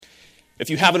If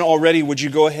you haven't already, would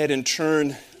you go ahead and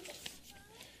turn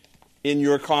in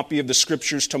your copy of the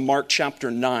Scriptures to Mark chapter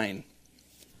 9.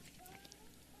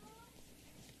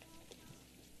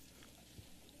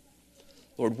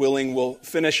 Lord willing, we'll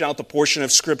finish out the portion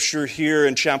of Scripture here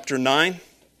in chapter 9.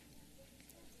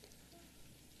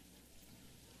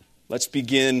 Let's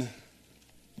begin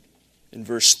in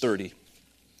verse 30.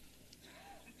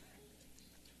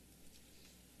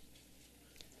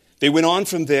 They went on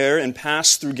from there and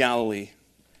passed through Galilee,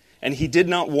 and he did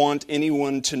not want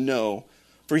anyone to know,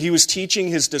 for he was teaching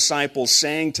his disciples,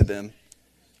 saying to them,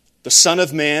 "The Son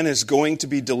of Man is going to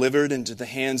be delivered into the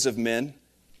hands of men,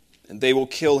 and they will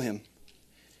kill him.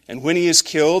 And when he is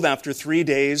killed, after 3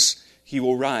 days, he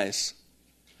will rise."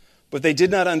 But they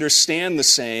did not understand the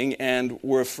saying and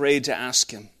were afraid to ask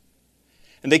him.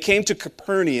 And they came to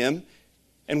Capernaum,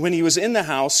 and when he was in the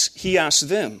house, he asked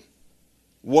them,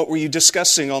 "What were you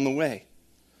discussing on the way?"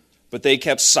 But they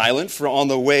kept silent, for on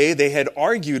the way they had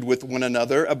argued with one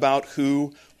another about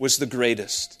who was the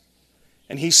greatest.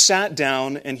 And he sat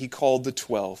down and he called the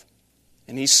 12.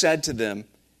 And he said to them,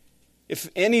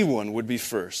 "If anyone would be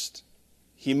first,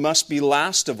 he must be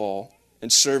last of all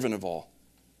and servant of all."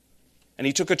 And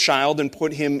he took a child and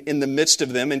put him in the midst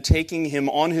of them, and taking him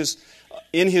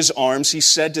in his arms, he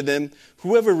said to them,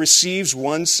 "Whoever receives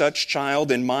one such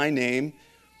child in my name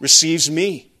receives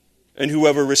me, and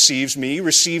whoever receives me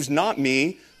receives not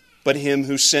me, but him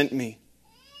who sent me."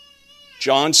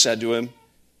 John said to him,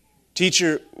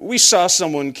 "Teacher, we saw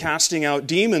someone casting out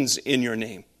demons in your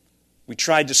name. We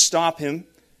tried to stop him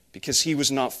because he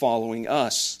was not following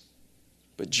us."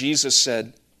 But Jesus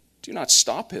said, "Do not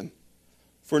stop him,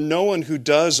 for no one who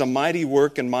does a mighty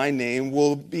work in my name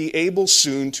will be able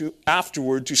soon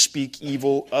afterward to speak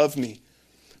evil of me.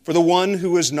 For the one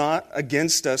who is not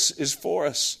against us is for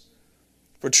us.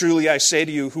 For truly I say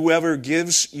to you, whoever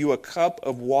gives you a cup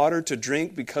of water to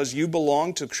drink because you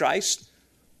belong to Christ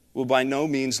will by no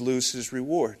means lose his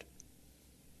reward.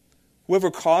 Whoever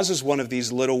causes one of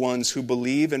these little ones who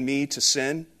believe in me to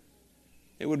sin,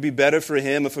 it would be better for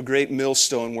him if a great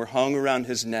millstone were hung around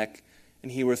his neck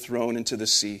and he were thrown into the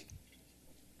sea.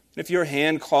 And if your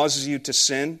hand causes you to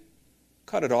sin,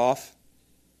 cut it off.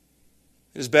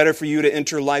 It is better for you to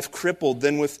enter life crippled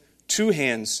than with 2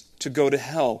 hands to go to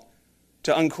hell,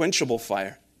 to unquenchable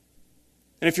fire.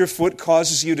 And if your foot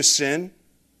causes you to sin,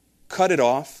 cut it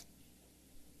off.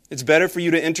 It's better for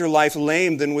you to enter life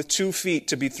lame than with 2 feet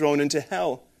to be thrown into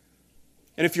hell.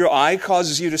 And if your eye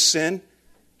causes you to sin,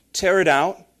 tear it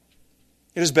out.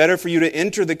 It is better for you to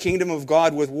enter the kingdom of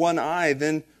God with 1 eye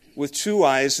than with 2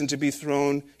 eyes and to be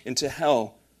thrown into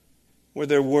hell, where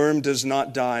their worm does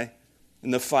not die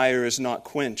and the fire is not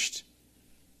quenched.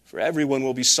 For everyone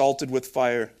will be salted with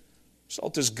fire.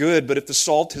 Salt is good, but if the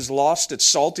salt has lost its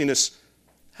saltiness,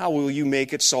 how will you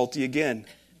make it salty again?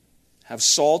 Have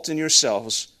salt in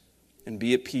yourselves and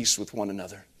be at peace with one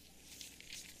another."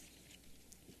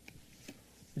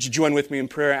 Would you join with me in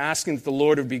prayer, asking that the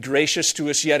Lord would be gracious to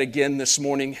us yet again this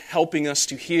morning, helping us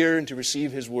to hear and to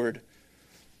receive His word.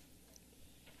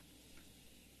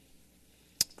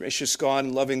 Gracious God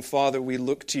and loving Father, we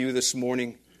look to you this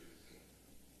morning.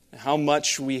 How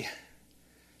much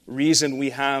reason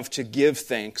we have to give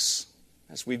thanks,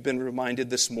 as we've been reminded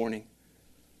this morning.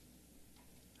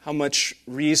 How much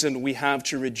reason we have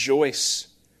to rejoice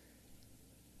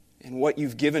in what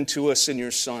you've given to us in your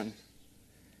Son.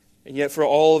 And yet for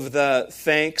all of the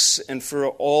thanks and for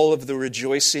all of the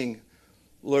rejoicing,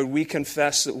 Lord, we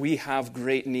confess that we have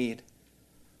great need.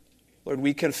 Lord,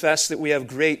 we confess that we have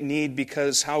great need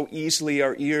because how easily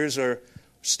our ears are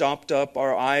stopped up,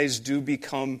 our eyes do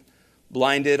become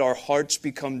blinded, our hearts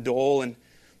become dull, and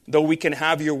though we can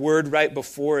have your word right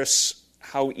before us,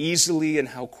 how easily and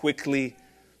how quickly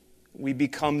we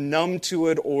become numb to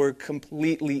it or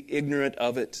completely ignorant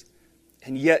of it.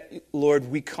 And yet,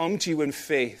 Lord, we come to you in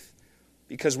faith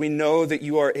because we know that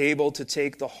you are able to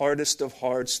take the hardest of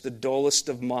hearts, the dullest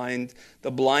of mind, the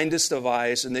blindest of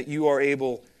eyes, and that you are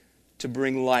able to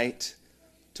bring light,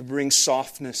 to bring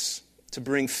softness, to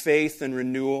bring faith and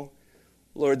renewal.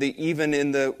 Lord, that even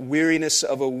in the weariness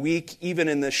of a week, even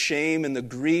in the shame and the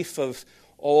grief of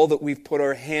all that we've put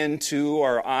our hand to,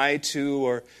 our eye to,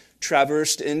 or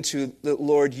traversed into, that,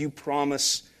 Lord, you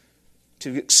promise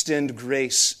to extend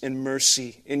grace and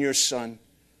mercy in your Son.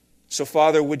 So,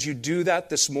 Father, would you do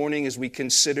that this morning as we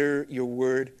consider your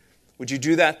word? Would you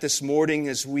do that this morning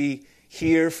as we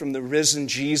hear from the risen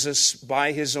Jesus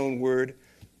by his own word?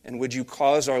 And would you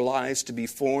cause our lives to be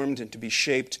formed and to be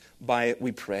shaped by it,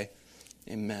 we pray.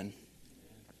 Amen.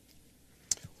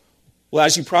 Well,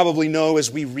 as you probably know, as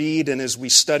we read and as we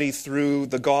study through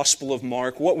the Gospel of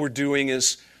Mark, what we're doing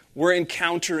is we're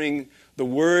encountering the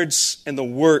words and the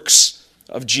works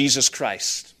of Jesus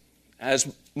Christ.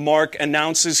 As Mark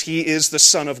announces, he is the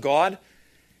Son of God.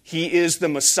 He is the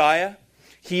Messiah.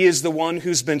 He is the one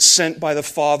who's been sent by the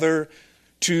Father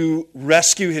to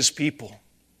rescue his people.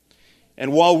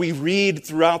 And while we read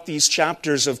throughout these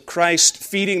chapters of Christ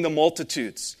feeding the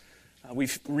multitudes, we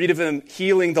read of him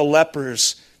healing the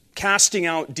lepers, casting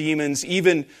out demons,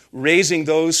 even raising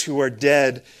those who are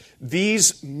dead.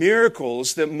 These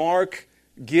miracles that Mark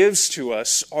gives to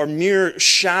us are mere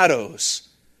shadows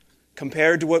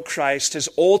compared to what Christ has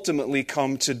ultimately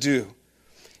come to do.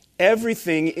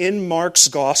 Everything in Mark's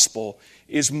gospel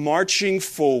is marching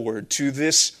forward to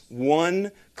this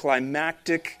one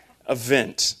climactic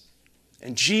event.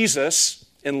 And Jesus,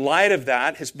 in light of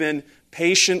that, has been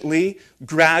patiently,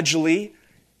 gradually,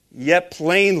 yet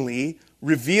plainly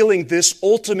revealing this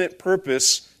ultimate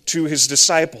purpose to his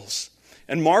disciples.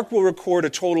 And Mark will record a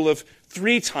total of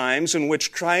 3 times in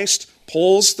which Christ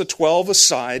pulls the 12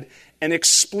 aside and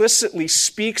explicitly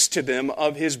speaks to them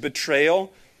of his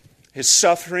betrayal, his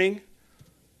suffering,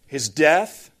 his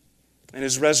death, and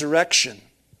his resurrection.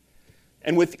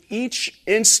 And with each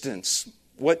instance,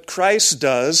 what Christ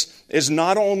does is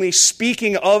not only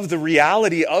speaking of the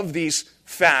reality of these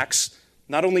facts,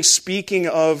 not only speaking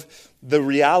of the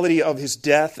reality of his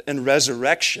death and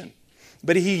resurrection,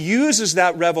 but he uses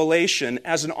that revelation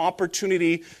as an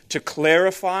opportunity to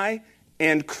clarify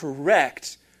and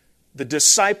correct the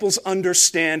disciples'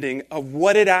 understanding of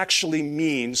what it actually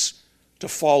means to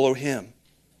follow him.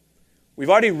 We've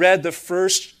already read the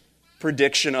first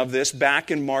prediction of this back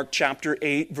in Mark chapter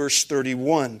 8, verse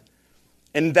 31.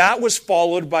 And that was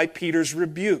followed by Peter's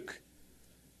rebuke.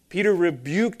 Peter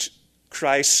rebuked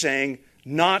Christ, saying,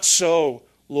 "Not so,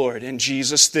 Lord." And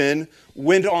Jesus then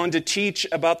went on to teach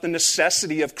about the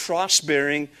necessity of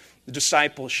cross-bearing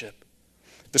discipleship.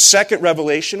 The second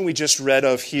revelation we just read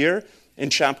of here in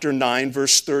chapter 9,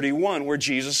 verse 31, where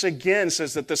Jesus again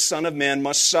says that the Son of Man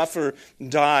must suffer,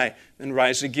 die, and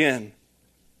rise again.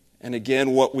 And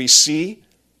again, what we see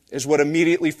is what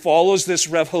immediately follows this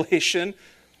revelation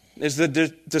is the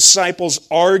disciples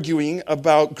arguing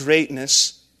about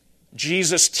greatness,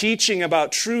 Jesus teaching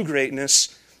about true greatness,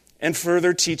 and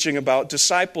further teaching about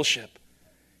discipleship.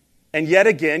 And yet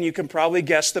again, you can probably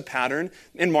guess the pattern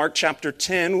in Mark chapter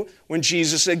 10, when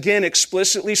Jesus again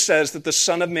explicitly says that the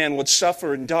Son of Man would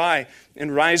suffer and die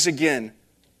and rise again.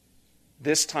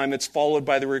 This time it's followed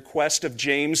by the request of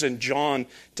James and John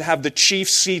to have the chief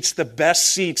seats, the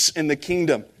best seats in the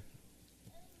kingdom.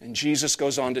 And Jesus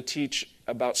goes on to teach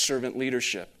about servant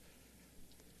leadership.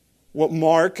 What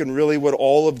Mark, and really what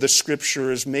all of the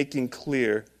Scripture is making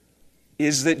clear,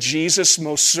 is that Jesus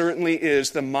most certainly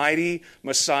is the mighty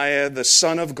Messiah, the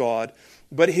Son of God,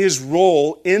 but his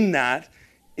role in that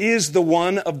is the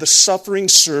one of the suffering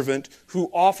servant who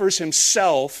offers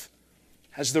himself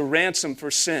as the ransom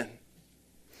for sin.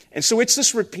 And so it's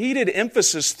this repeated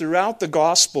emphasis throughout the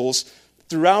Gospels,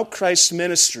 throughout Christ's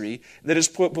ministry, that is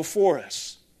put before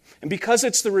us. And because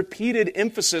it's the repeated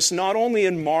emphasis, not only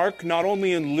in Mark, not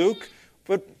only in Luke,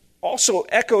 but also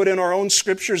echoed in our own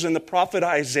scriptures in the prophet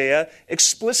Isaiah,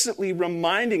 explicitly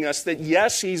reminding us that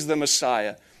yes, he's the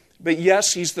Messiah, but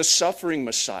yes, he's the suffering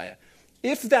Messiah.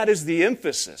 If that is the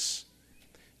emphasis,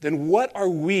 then what are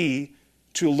we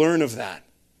to learn of that?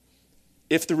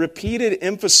 If the repeated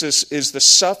emphasis is the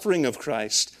suffering of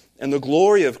Christ and the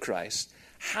glory of Christ,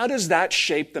 how does that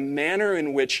shape the manner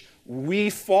in which we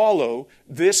follow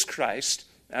this Christ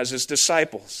as his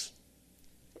disciples?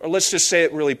 Or let's just say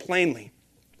it really plainly.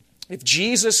 If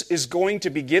Jesus is going to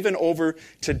be given over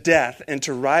to death and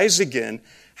to rise again,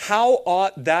 how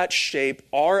ought that shape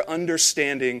our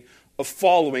understanding of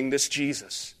following this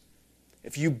Jesus?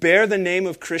 If you bear the name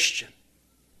of Christian,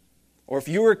 or if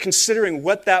you are considering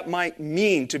what that might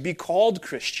mean to be called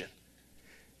Christian,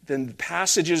 then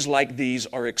passages like these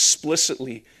are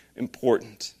explicitly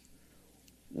important.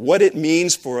 What it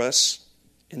means for us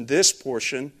in this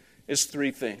portion is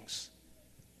 3 things.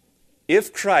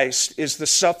 If Christ is the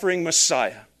suffering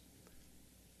Messiah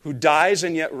who dies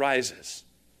and yet rises,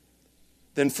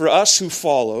 then for us who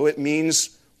follow, it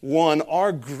means, 1,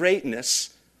 our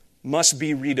greatness must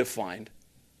be redefined.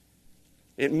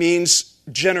 It means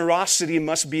generosity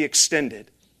must be extended,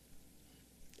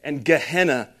 and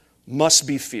Gehenna must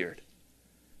be feared.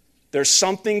 There's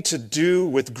something to do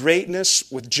with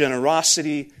greatness, with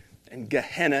generosity, and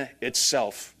Gehenna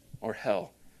itself, or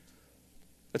hell.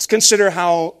 Let's consider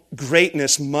how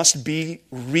greatness must be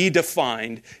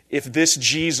redefined if this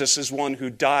Jesus is one who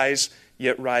dies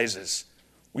yet rises.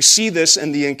 We see this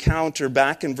in the encounter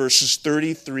back in verses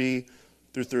 33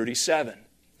 through 37.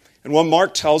 And what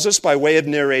Mark tells us by way of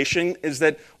narration is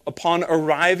that upon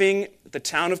arriving at the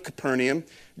town of Capernaum,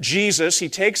 Jesus, he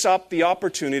takes up the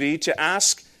opportunity to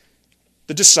ask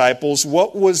the disciples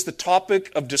what was the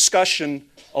topic of discussion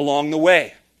along the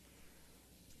way.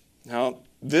 Now,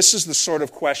 this is the sort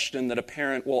of question that a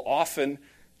parent will often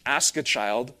ask a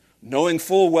child, knowing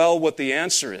full well what the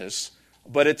answer is,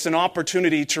 but it's an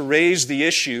opportunity to raise the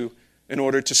issue in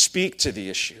order to speak to the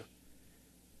issue.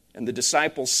 And the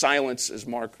disciples' silence, as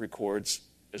Mark records,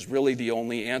 is really the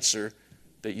only answer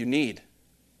that you need.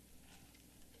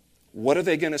 What are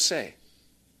they going to say?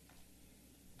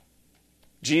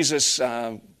 Jesus,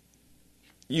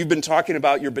 you've been talking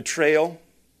about your betrayal,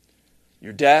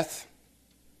 your death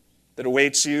that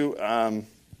awaits you.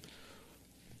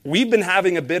 We've been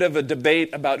having a bit of a debate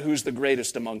about who's the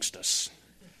greatest amongst us.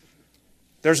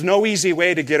 There's no easy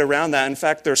way to get around that. In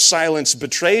fact, their silence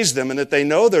betrays them, and that they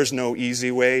know there's no easy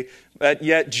way, but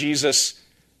yet Jesus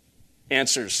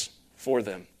answers for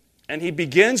them. And he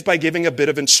begins by giving a bit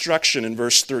of instruction in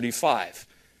verse 35.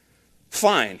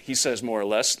 Fine, he says more or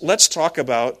less, let's talk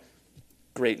about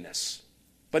greatness.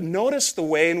 But notice the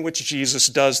way in which Jesus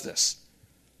does this.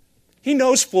 He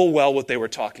knows full well what they were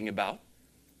talking about.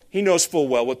 He knows full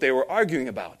well what they were arguing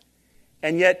about.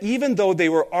 And yet, even though they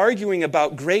were arguing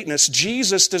about greatness,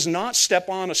 Jesus does not step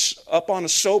up on a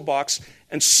soapbox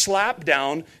and slap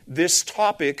down this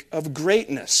topic of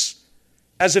greatness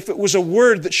as if it was a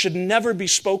word that should never be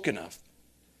spoken of.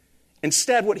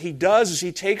 Instead, what he does is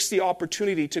he takes the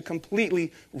opportunity to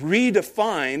completely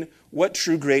redefine what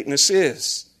true greatness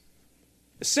is.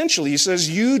 Essentially, he says,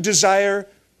 you desire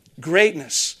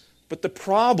greatness, but the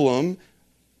problem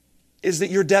is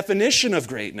that your definition of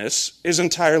greatness is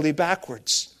entirely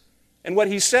backwards. And what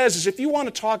he says is if you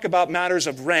want to talk about matters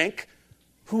of rank,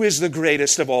 who is the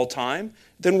greatest of all time,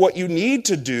 then what you need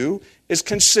to do is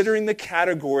considering the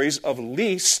categories of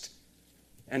least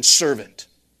and servant.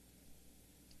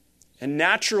 In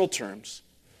natural terms,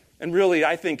 and really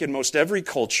I think in most every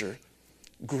culture,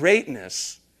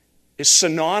 greatness is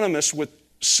synonymous with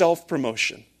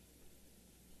self-promotion,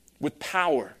 with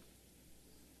power,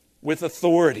 with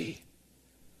authority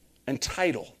and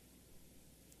title.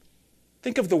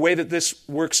 Think of the way that this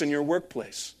works in your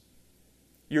workplace,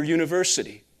 your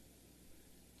university,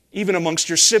 even amongst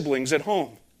your siblings at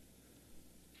home.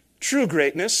 True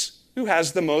greatness, who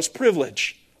has the most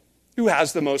privilege? Who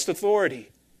has the most authority?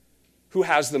 Who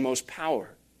has the most power?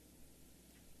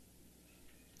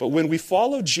 But when we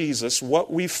follow Jesus,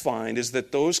 what we find is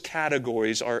that those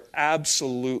categories are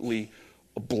absolutely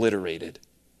obliterated.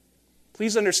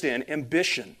 Please understand,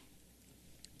 ambition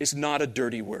is not a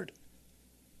dirty word.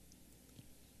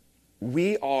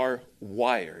 We are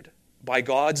wired by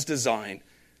God's design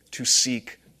to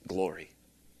seek glory.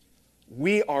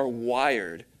 We are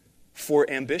wired for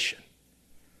ambition.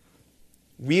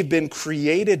 We've been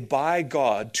created by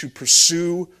God to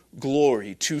pursue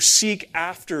glory, to seek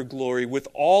after glory with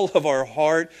all of our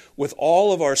heart, with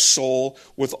all of our soul,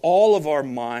 with all of our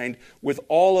mind, with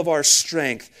all of our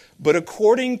strength. But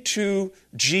according to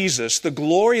Jesus, the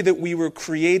glory that we were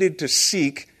created to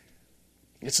seek,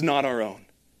 it's not our own.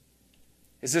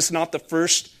 Is this not the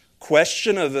first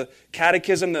question of the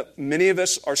catechism that many of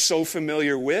us are so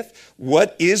familiar with?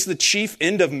 What is the chief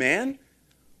end of man?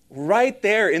 Right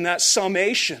there in that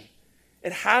summation,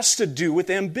 it has to do with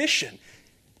ambition.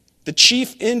 The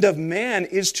chief end of man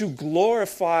is to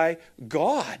glorify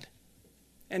God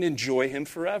and enjoy Him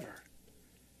forever.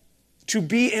 To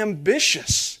be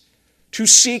ambitious, to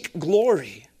seek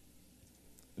glory.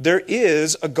 There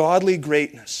is a godly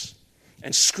greatness,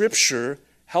 and Scripture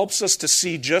helps us to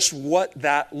see just what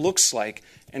that looks like.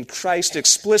 And Christ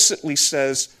explicitly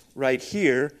says right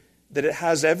here that it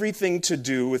has everything to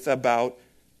do with about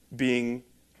being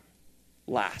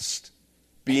last,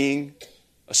 being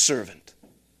a servant.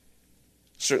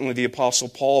 Certainly the Apostle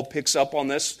Paul picks up on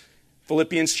this.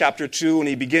 Philippians chapter 2, when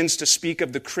he begins to speak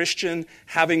of the Christian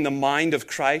having the mind of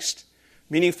Christ,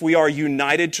 meaning if we are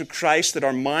united to Christ, that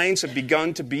our minds have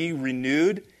begun to be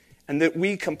renewed, and that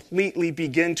we completely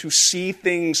begin to see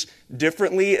things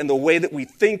differently, and the way that we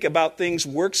think about things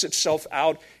works itself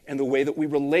out in the way that we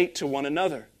relate to one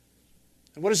another.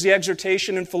 And what is the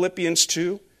exhortation in Philippians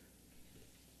 2?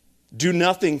 Do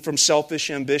nothing from selfish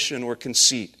ambition or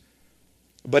conceit,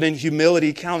 but in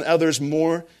humility count others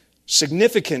more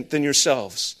significant than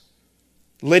yourselves.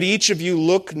 Let each of you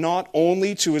look not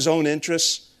only to his own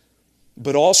interests,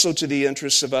 but also to the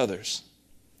interests of others.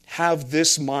 Have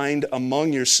this mind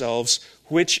among yourselves,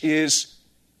 which is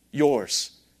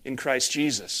yours in Christ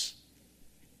Jesus.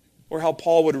 Or how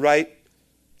Paul would write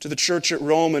to the church at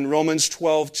Rome in Romans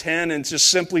 12:10, and just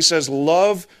simply says,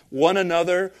 love one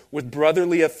another with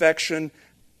brotherly affection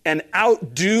and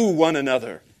outdo one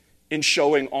another in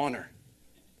showing honor.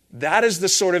 That is the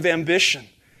sort of ambition.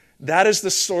 That is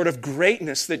the sort of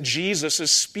greatness that Jesus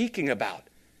is speaking about.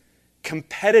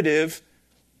 Competitive,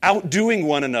 outdoing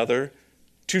one another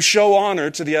to show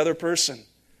honor to the other person.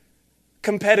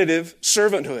 Competitive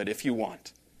servanthood, if you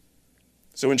want.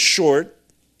 So in short,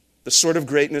 the sort of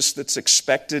greatness that's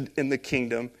expected in the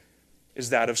kingdom is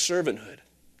that of servanthood.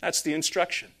 That's the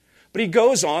instruction. But he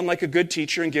goes on like a good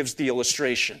teacher and gives the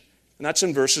illustration. And that's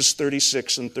in verses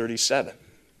 36 and 37.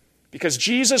 Because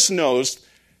Jesus knows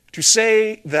to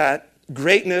say that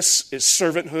greatness is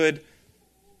servanthood,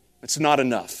 it's not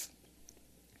enough.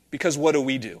 Because what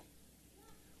do?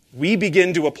 We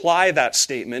begin to apply that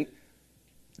statement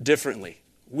differently.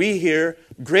 We hear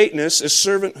greatness is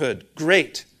servanthood.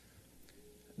 Great.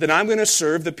 Then I'm going to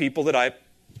serve the people that I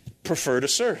prefer to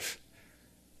serve.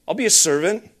 I'll be a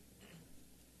servant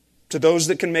to those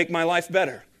that can make my life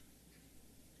better.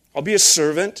 I'll be a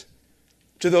servant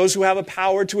to those who have a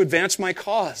power to advance my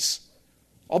cause.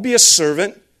 I'll be a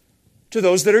servant to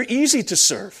those that are easy to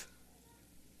serve.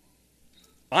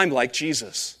 I'm like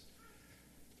Jesus.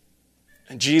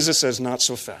 And Jesus says, not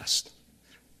so fast.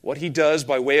 What he does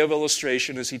by way of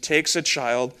illustration is he takes a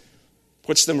child,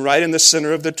 puts them right in the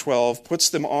center of the 12, puts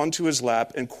them onto his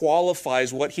lap, and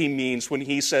qualifies what he means when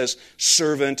he says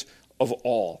servant of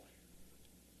all.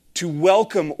 To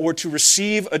welcome or to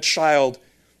receive a child,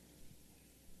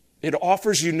 it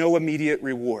offers you no immediate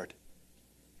reward,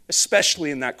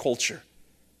 especially in that culture.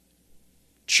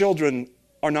 Children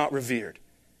are not revered.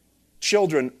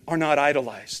 Children are not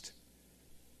idolized.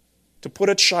 To put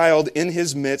a child in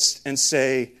his midst and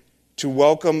say, to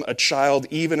welcome a child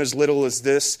even as little as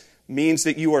this, means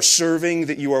that you are serving,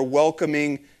 that you are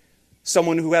welcoming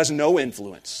someone who has no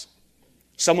influence,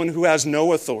 someone who has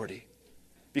no authority.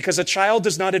 Because a child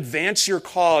does not advance your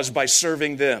cause by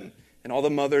serving them. And all the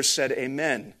mothers said,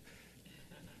 amen.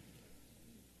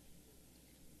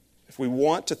 If we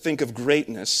want to think of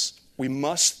greatness, we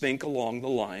must think along the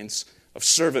lines of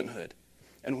servanthood.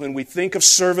 And when we think of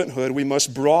servanthood, we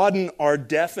must broaden our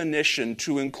definition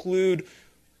to include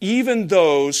even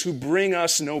those who bring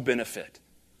us no benefit.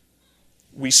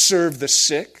 We serve the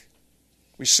sick,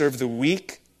 we serve the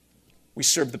weak, we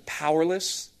serve the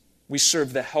powerless, we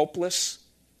serve the helpless,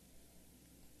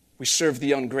 we serve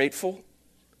the ungrateful,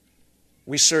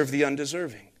 we serve the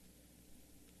undeserving.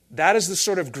 That is the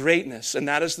sort of greatness and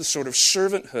that is the sort of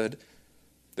servanthood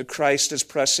that Christ is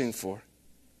pressing for.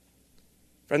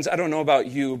 Friends, I don't know about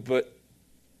you, but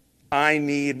I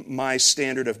need my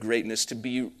standard of greatness to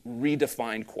be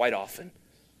redefined quite often.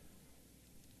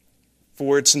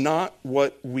 For it's not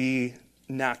what we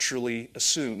naturally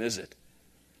assume, is it?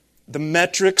 The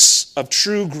metrics of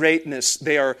true greatness,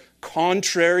 they are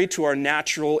contrary to our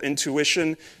natural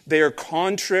intuition. They are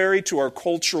contrary to our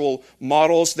cultural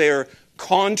models. They are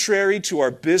contrary to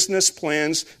our business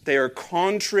plans. They are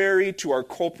contrary to our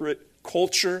corporate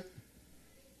culture.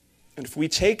 And if we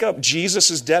take up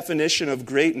Jesus' definition of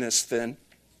greatness, then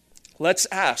let's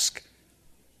ask,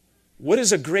 what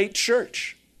is a great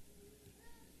church?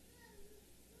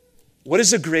 What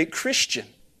is a great Christian?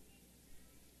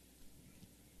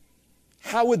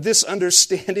 How would this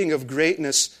understanding of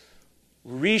greatness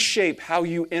reshape how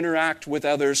you interact with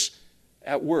others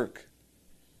at work?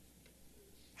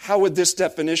 How would this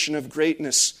definition of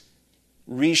greatness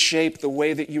reshape the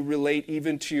way that you relate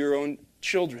even to your own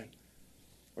children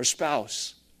or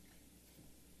spouse?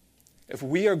 If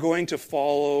we are going to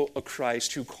follow a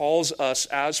Christ who calls us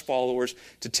as followers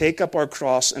to take up our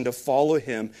cross and to follow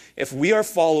him, if we are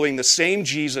following the same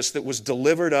Jesus that was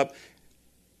delivered up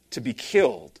to be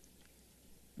killed,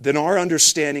 then our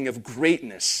understanding of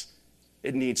greatness,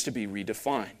 it needs to be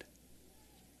redefined.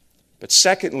 But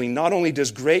secondly, not only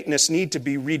does greatness need to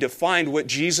be redefined, what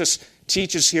Jesus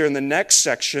teaches here in the next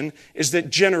section is that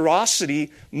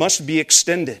generosity must be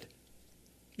extended.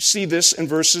 You see this in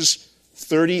verses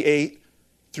 38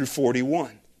 through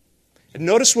 41. And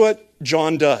notice what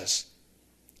John does.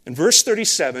 In verse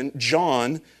 37,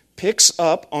 John picks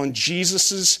up on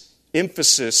Jesus'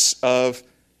 emphasis of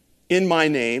in my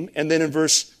name, and then in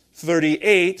verse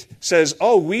 38 says,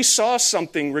 oh, we saw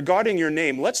something regarding your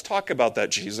name. Let's talk about that,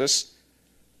 Jesus.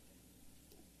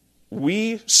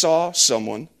 We saw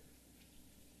someone.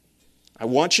 I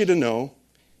want you to know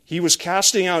he was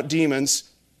casting out demons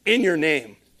in your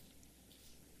name.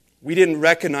 We didn't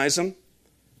recognize him.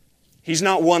 He's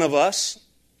not one of us.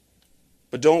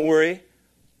 But don't worry,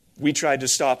 we tried to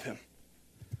stop him.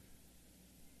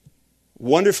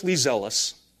 Wonderfully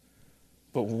zealous,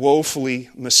 but woefully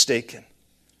mistaken.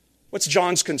 What's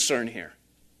John's concern here?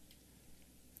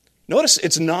 Notice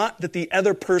it's not that the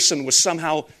other person was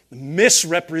somehow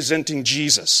misrepresenting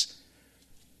Jesus.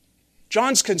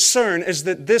 John's concern is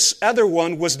that this other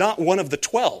one was not one of the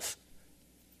 12.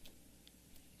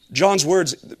 John's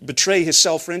words betray his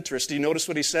self-interest. Do you notice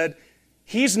what he said?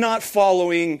 He's not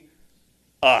following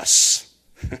us.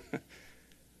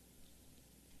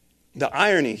 The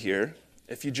irony here,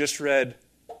 if you just read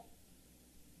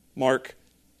Mark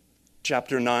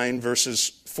chapter 9, verses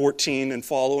 14 and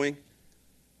following,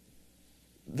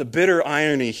 the bitter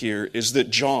irony here is that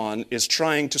John is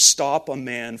trying to stop a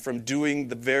man from doing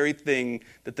the very thing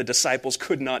that the disciples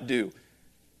could not do.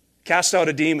 Cast out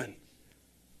a demon.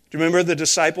 Do you remember the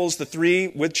disciples, the three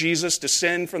with Jesus,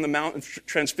 descend from the Mount of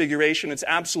Transfiguration? It's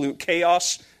absolute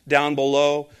chaos down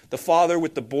below. The father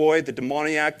with the boy, the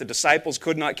demoniac, the disciples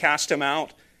could not cast him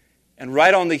out. And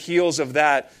right on the heels of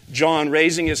that, John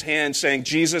raising his hand saying,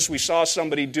 Jesus, we saw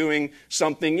somebody doing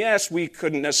something, yes, we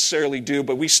couldn't necessarily do,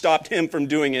 but we stopped him from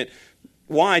doing it.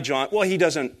 Why, John? Well, he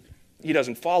doesn't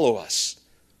follow us.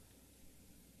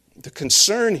 The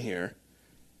concern here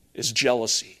is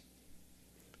jealousy.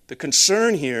 The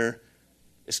concern here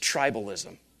is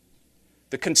tribalism.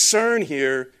 The concern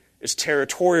here is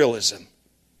territorialism.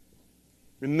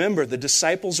 Remember, the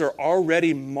disciples are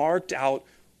already marked out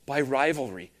by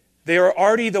rivalry. They are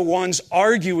already the ones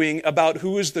arguing about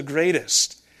who is the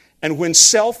greatest. And when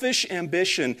selfish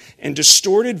ambition and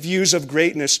distorted views of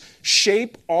greatness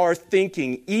shape our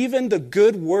thinking, even the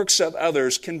good works of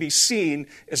others can be seen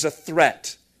as a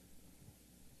threat.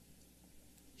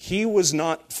 He was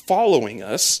not following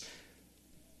us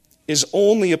is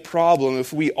only a problem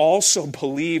if we also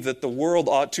believe that the world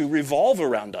ought to revolve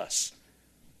around us.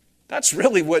 That's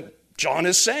really what John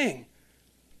is saying.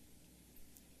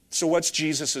 So what's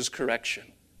Jesus'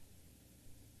 correction?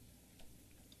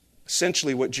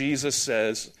 Essentially what Jesus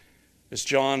says is,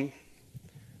 John,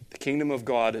 the kingdom of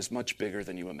God is much bigger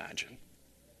than you imagine.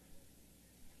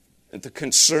 And the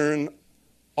concern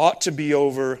ought to be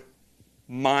over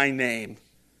my name,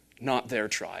 not their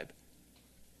tribe.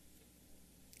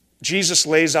 Jesus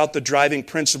lays out the driving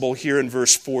principle here in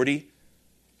verse 40.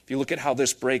 If you look at how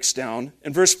this breaks down.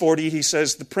 In verse 40, he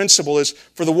says the principle is,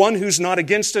 for the one who's not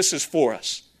against us is for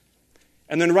us.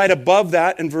 And then right above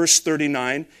that in verse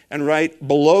 39, and right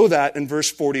below that in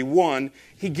verse 41,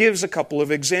 he gives a couple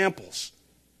of examples.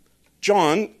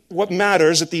 John, what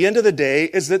matters at the end of the day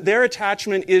is that their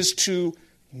attachment is to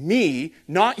me,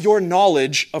 not your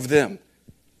knowledge of them.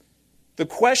 The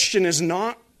question is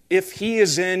not if he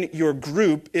is in your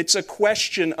group, it's a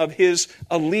question of his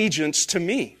allegiance to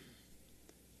me.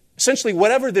 Essentially,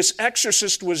 whatever this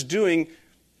exorcist was doing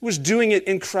it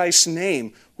in Christ's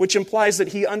name, which implies that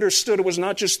he understood it was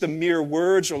not just the mere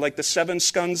words or like the 7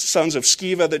 sons of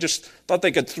Sceva that just thought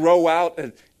they could throw out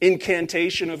an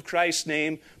incantation of Christ's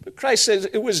name. But Christ says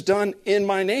it was done in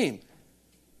my name,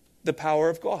 the power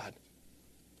of God.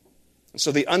 And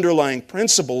so the underlying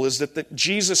principle is that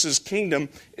Jesus' kingdom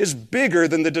is bigger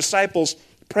than the disciples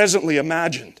presently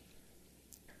imagined.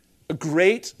 A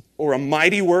great or a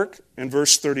mighty work in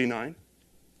verse 39,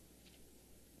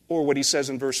 or what he says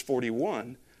in verse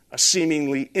 41, a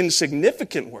seemingly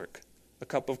insignificant work, a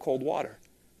cup of cold water.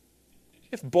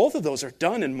 If both of those are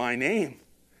done in my name,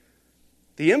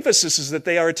 the emphasis is that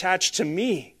they are attached to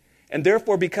me. And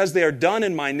therefore, because they are done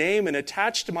in my name and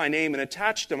attached to my name and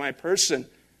attached to my person,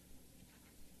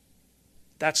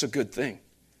 that's a good thing.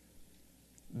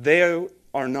 They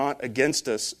are not against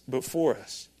us, but for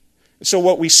us. So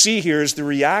what we see here is the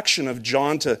reaction of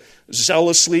John to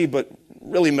zealously but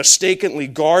really mistakenly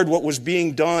guard what was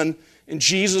being done in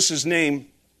Jesus' name.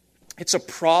 It's a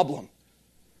problem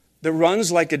that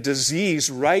runs like a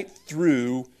disease right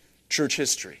through church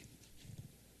history.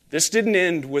 This didn't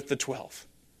end with the 12.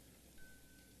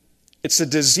 It's a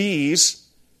disease,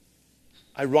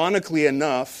 ironically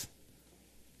enough,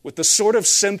 with the sort of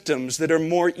symptoms that are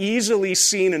more easily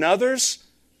seen in others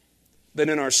than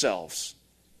in ourselves.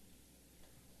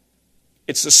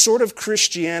 It's the sort of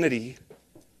Christianity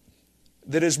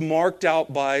that is marked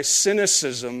out by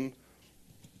cynicism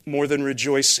more than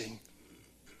rejoicing.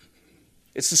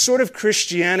 It's the sort of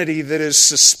Christianity that is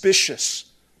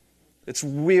suspicious, that's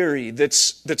weary,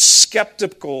 that's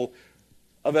skeptical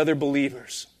of other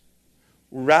believers,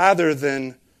 rather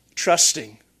than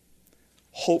trusting,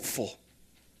 hopeful,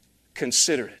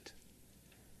 considerate.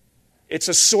 It's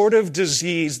a sort of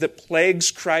disease that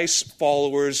plagues Christ's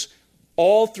followers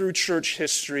all through church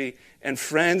history. And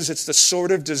friends, it's the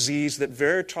sort of disease that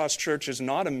Veritas Church is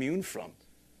not immune from.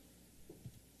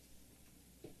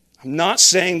 I'm not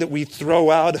saying that we throw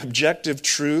out objective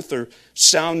truth or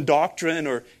sound doctrine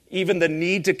or even the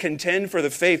need to contend for the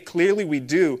faith. Clearly we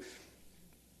do.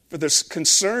 For this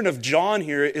concern of John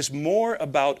here is more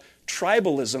about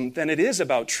tribalism than it is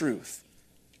about truth.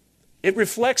 It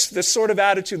reflects this sort of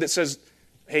attitude that says,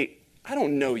 hey, I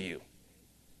don't know you.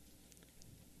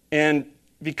 And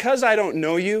because I don't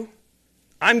know you,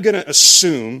 I'm going to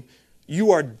assume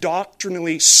you are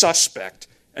doctrinally suspect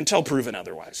until proven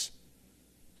otherwise.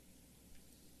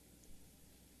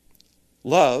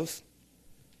 Love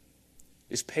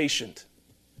is patient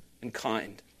and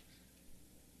kind.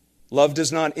 Love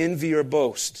does not envy or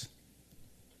boast,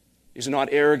 is not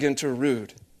arrogant or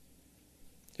rude.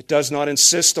 It does not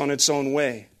insist on its own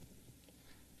way.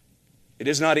 It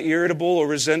is not irritable or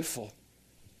resentful.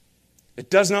 It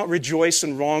does not rejoice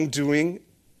in wrongdoing,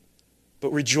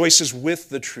 but rejoices with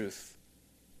the truth.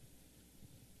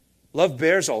 Love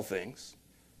bears all things.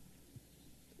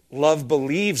 Love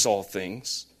believes all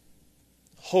things,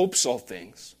 hopes all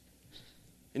things,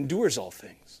 endures all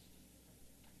things.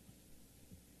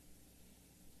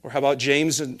 Or how about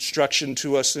James' instruction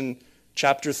to us in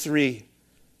chapter 3?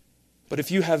 But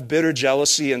if you have bitter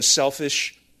jealousy and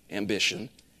selfish ambition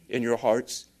in your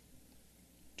hearts,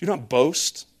 do not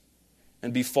boast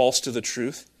and be false to the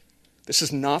truth. This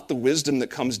is not the wisdom that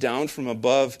comes down from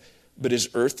above, but is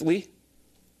earthly,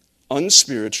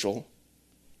 unspiritual,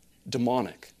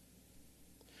 demonic.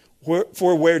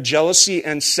 For where jealousy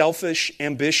and selfish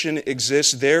ambition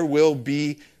exist, there will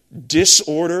be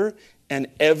disorder and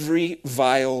every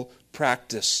vile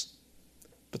practice.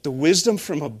 But the wisdom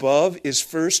from above is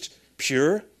first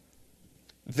pure,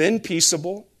 then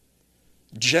peaceable,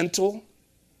 gentle,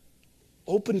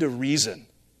 open to reason,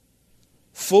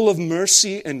 full of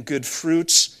mercy and good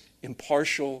fruits,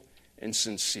 impartial and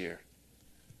sincere.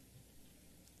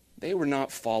 They were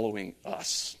not following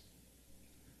us.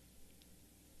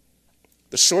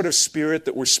 The sort of spirit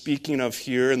that we're speaking of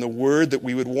here and the word that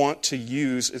we would want to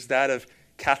use is that of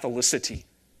Catholicity.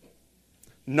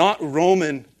 Not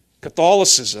Roman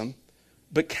Catholicism,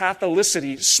 but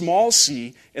Catholicity, small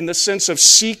c, in the sense of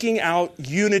seeking out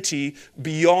unity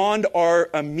beyond our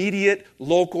immediate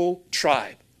local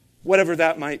tribe, whatever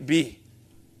that might be.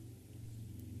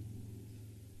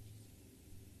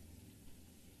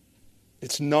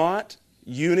 It's not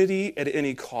unity at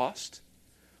any cost,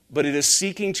 but it is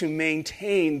seeking to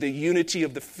maintain the unity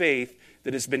of the faith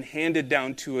that has been handed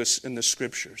down to us in the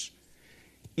Scriptures.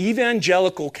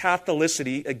 Evangelical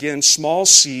Catholicity, again, small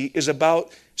c, is about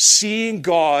seeing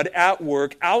God at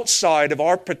work outside of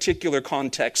our particular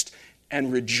context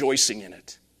and rejoicing in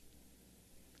it.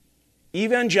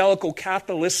 Evangelical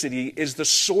Catholicity is the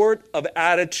sort of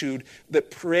attitude that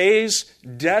prays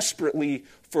desperately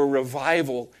for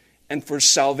revival and for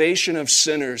salvation of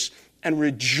sinners and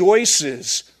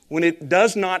rejoices when it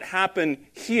does not happen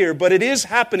here, but it is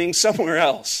happening somewhere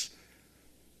else.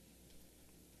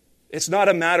 It's not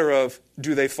a matter of,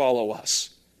 do they follow us?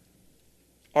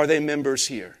 Are they members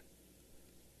here?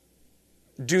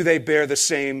 Do they bear the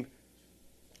same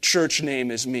church name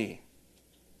as me?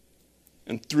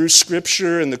 And through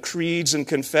Scripture and the creeds and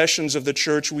confessions of the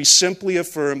church, we simply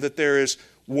affirm that there is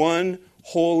one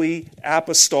holy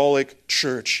apostolic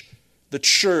church,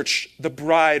 the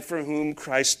bride for whom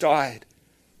Christ died.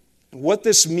 And what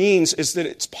this means is that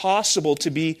it's possible to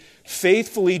be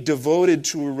faithfully devoted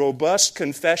to a robust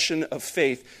confession of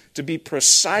faith, to be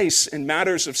precise in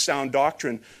matters of sound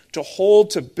doctrine, to hold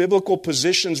to biblical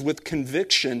positions with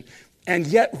conviction, and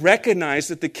yet recognize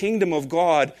that the kingdom of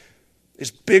God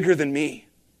is bigger than me.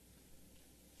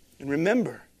 And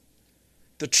remember,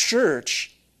 the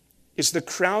church is the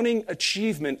crowning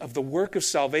achievement of the work of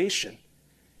salvation,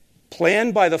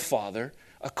 planned by the Father,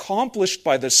 accomplished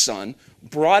by the Son,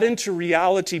 brought into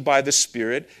reality by the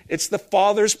Spirit. It's the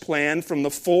Father's plan from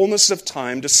the fullness of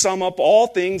time to sum up all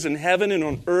things in heaven and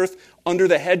on earth under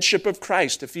the headship of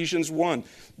Christ, Ephesians 1.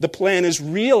 The plan is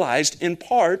realized in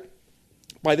part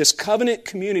by this covenant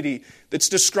community that's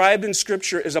described in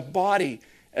Scripture as a body,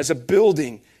 as a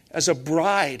building, as a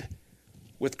bride,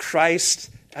 with Christ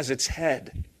as its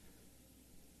head.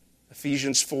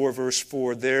 Ephesians 4, verse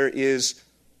 4, there is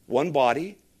one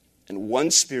body and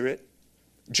one Spirit,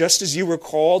 just as you were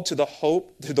called to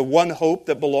the one hope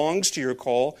that belongs to your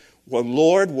call, one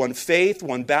Lord, one faith,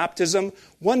 one baptism,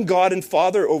 one God and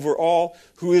Father over all,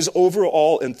 who is over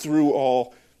all and through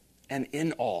all and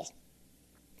in all.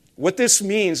 What this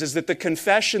means is that the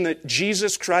confession that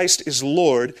Jesus Christ is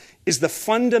Lord is the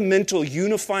fundamental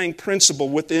unifying principle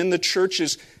within the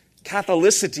church's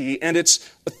Catholicity and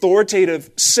its authoritative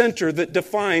center that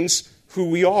defines who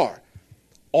we are.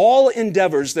 All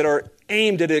endeavors that are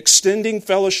aimed at extending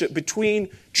fellowship between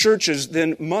churches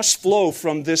then must flow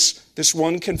from this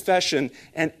one confession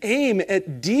and aim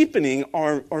at deepening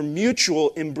our mutual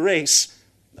embrace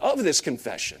of this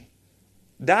confession.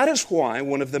 That is why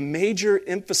one of the major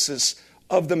emphasis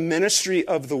of the ministry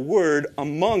of the word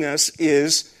among us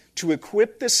is to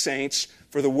equip the saints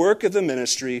for the work of the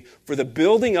ministry, for the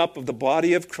building up of the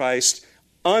body of Christ,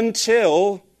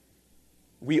 until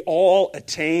we all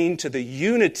attain to the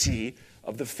unity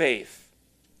of the faith.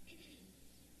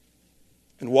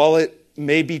 And while it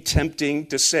may be tempting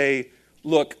to say,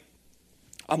 look,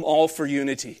 I'm all for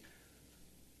unity,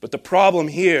 but the problem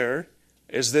here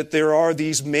is that there are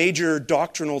these major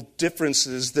doctrinal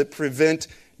differences that prevent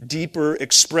deeper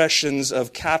expressions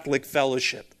of Catholic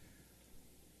fellowship.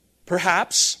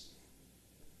 Perhaps,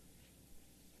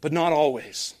 but not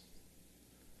always.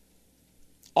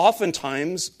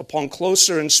 Oftentimes, upon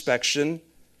closer inspection,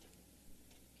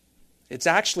 it's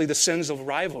actually the sins of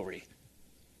rivalry.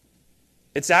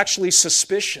 It's actually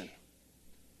suspicion.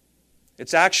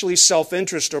 It's actually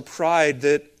self-interest or pride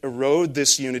that erode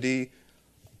this unity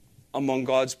among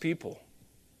God's people.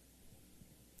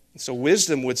 And so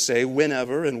wisdom would say,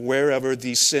 whenever and wherever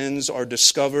these sins are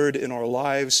discovered in our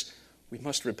lives, we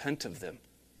must repent of them,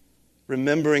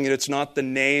 remembering that it's not the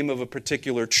name of a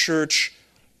particular church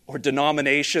or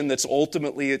denomination that's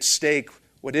ultimately at stake.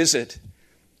 What is it?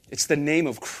 It's the name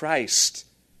of Christ,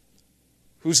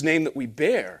 whose name that we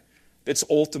bear, that's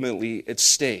ultimately at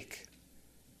stake.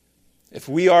 If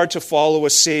we are to follow a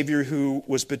Savior who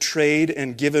was betrayed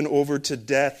and given over to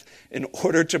death in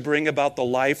order to bring about the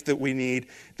life that we need,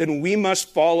 then we must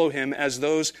follow him as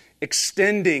those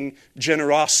extending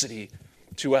generosity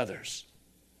to others.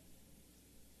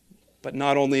 But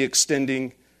not only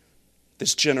extending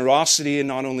this generosity and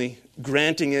not only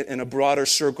granting it in a broader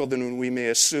circle than we may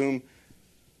assume,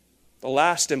 the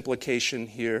last implication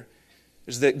here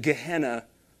is that Gehenna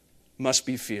must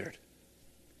be feared.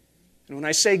 And when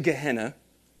I say Gehenna,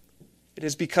 it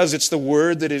is because it's the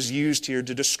word that is used here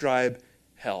to describe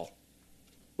hell,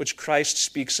 which Christ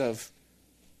speaks of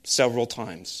several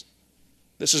times.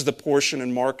 This is the portion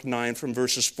in Mark 9 from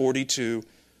verses 42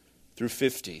 through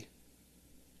 50.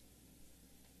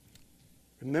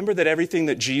 Remember that everything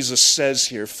that Jesus says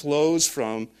here flows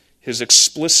from his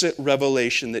explicit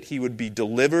revelation that he would be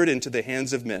delivered into the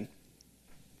hands of men,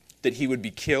 that he would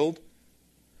be killed,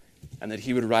 and that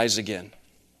he would rise again.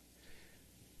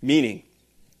 Meaning,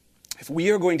 if we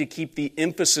are going to keep the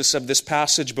emphasis of this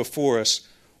passage before us,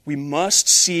 we must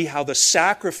see how the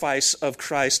sacrifice of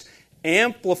Christ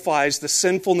amplifies the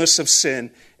sinfulness of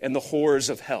sin and the horrors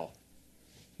of hell.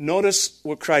 Notice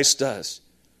what Christ does.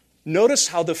 Notice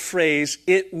how the phrase,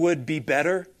 "it would be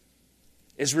better,"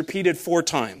 is repeated 4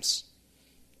 times.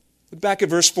 Look back at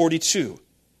verse 42.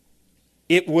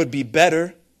 It would be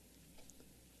better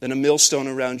than a millstone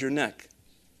around your neck.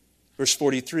 Verse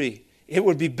 43. It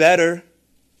would be better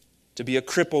to be a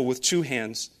cripple with 2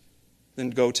 hands than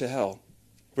go to hell.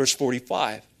 Verse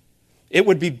 45. It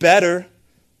would be better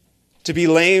to be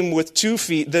lame with 2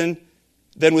 feet than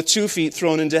with 2 feet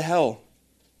thrown into hell.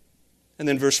 And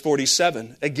then verse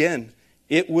 47, again,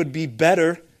 it would be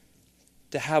better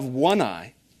to have 1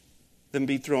 eye than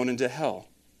be thrown into hell.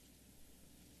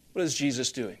 What is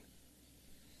Jesus doing?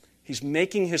 He's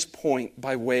making his point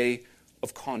by way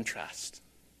of contrast.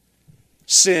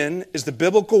 Sin is the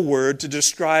biblical word to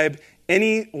describe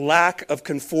any lack of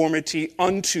conformity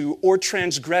unto or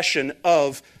transgression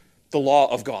of the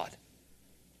law of God.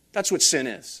 That's what sin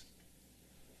is.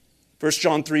 1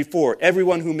 John 3:4,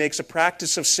 everyone who makes a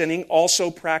practice of sinning also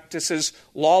practices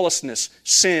lawlessness.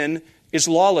 Sin is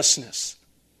lawlessness.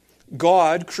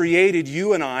 God created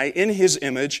you and I in his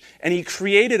image, and he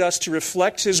created us to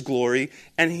reflect his glory,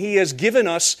 and he has given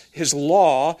us his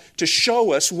law to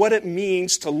show us what it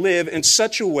means to live in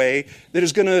such a way that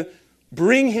is going to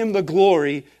bring him the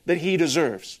glory that he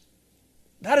deserves.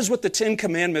 That is what the 10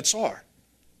 Commandments are.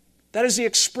 That is the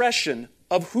expression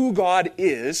of who God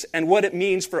is and what it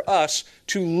means for us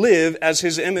to live as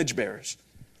his image bearers.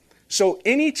 So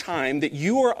any time that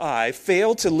you or I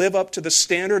fail to live up to the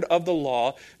standard of the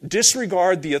law,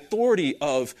 disregard the authority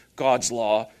of God's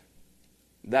law,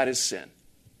 that is sin.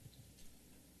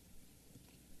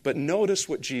 But notice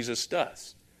what Jesus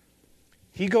does.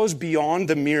 He goes beyond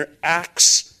the mere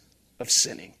acts of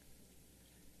sinning.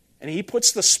 And he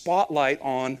puts the spotlight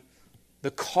on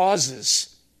the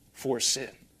causes for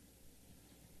sin.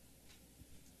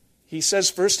 He says,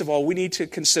 first of all, we need to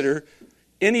consider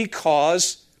any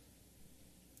cause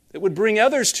that would bring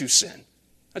others to sin.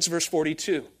 That's verse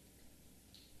 42.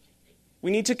 We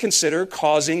need to consider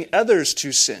causing others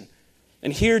to sin.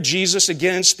 And here Jesus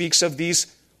again speaks of these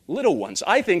little ones.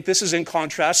 I think this is in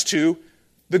contrast to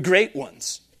the great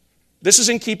ones. This is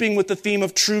in keeping with the theme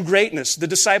of true greatness, the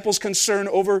disciples' concern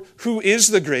over who is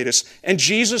the greatest. And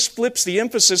Jesus flips the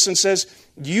emphasis and says,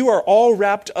 you are all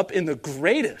wrapped up in the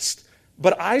greatest.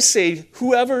 But I say,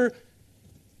 whoever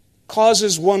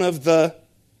causes one of the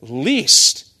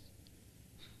least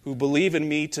who believe in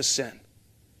me to sin.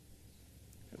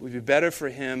 It would be better for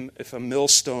him if a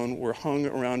millstone were hung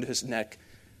around his neck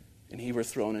and he were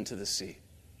thrown into the sea.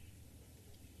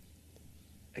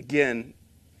 Again,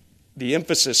 the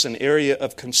emphasis and area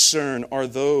of concern are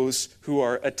those who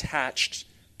are attached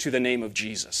to the name of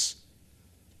Jesus.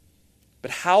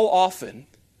 But how often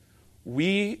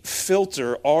we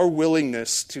filter our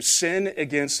willingness to sin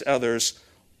against others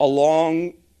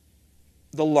along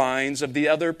the lines of the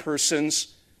other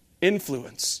person's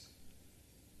influence,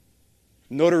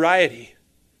 notoriety,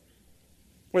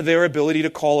 or their ability to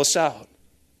call us out.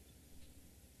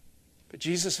 But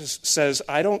Jesus says,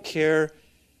 I don't care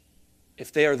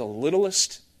if they are the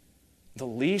littlest, the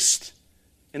least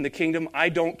in the kingdom. I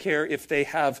don't care if they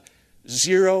have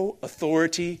zero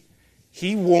authority.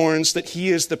 He warns that he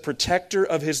is the protector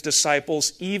of his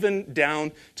disciples, even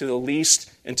down to the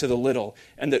least and to the little.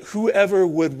 And that whoever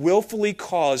would willfully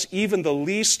cause even the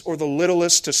least or the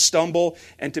littlest to stumble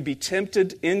and to be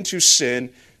tempted into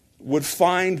sin would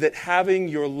find that having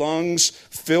your lungs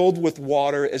filled with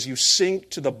water as you sink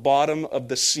to the bottom of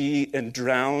the sea and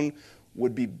drown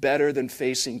would be better than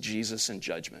facing Jesus in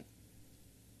judgment.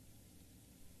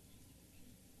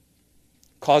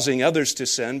 Causing others to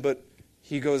sin, but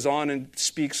he goes on and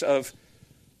speaks of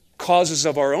causes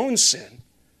of our own sin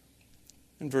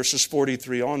in verses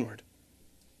 43 onward.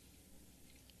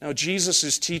 Now, Jesus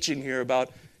is teaching here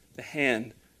about the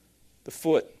hand, the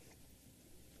foot,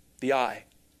 the eye.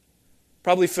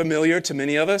 Probably familiar to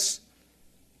many of us.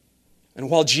 And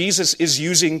while Jesus is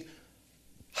using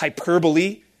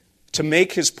hyperbole to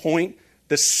make his point,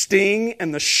 the sting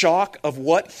and the shock of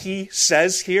what he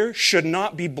says here should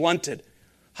not be blunted.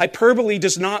 Hyperbole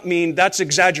does not mean that's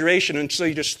exaggeration and so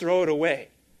you just throw it away.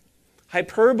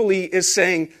 Hyperbole is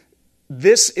saying,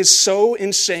 this is so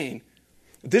insane.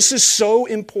 This is so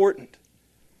important.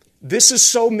 This is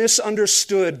so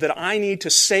misunderstood that I need to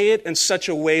say it in such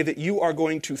a way that you are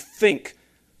going to think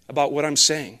about what I'm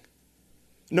saying.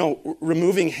 No,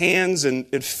 removing hands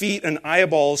and feet and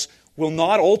eyeballs will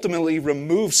not ultimately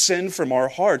remove sin from our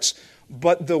hearts,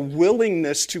 but the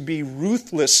willingness to be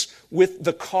ruthless with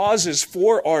the causes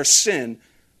for our sin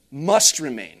must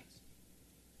remain.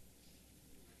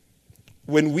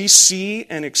 When we see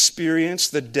and experience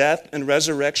the death and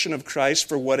resurrection of Christ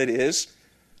for what it is,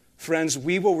 friends,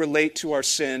 we will relate to our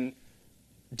sin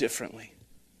differently.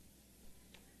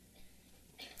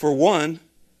 For one,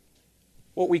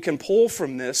 what we can pull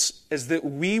from this is that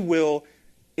we will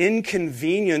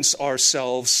inconvenience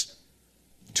ourselves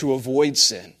to avoid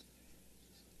sin.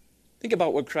 Think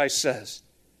about what Christ says.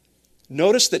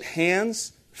 Notice that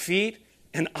hands, feet,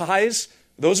 and eyes,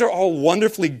 those are all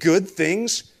wonderfully good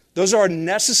things. Those are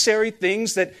necessary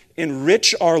things that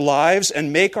enrich our lives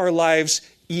and make our lives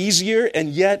easier. And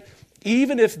yet,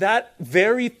 even if that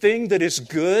very thing that is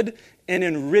good and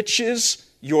enriches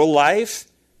your life,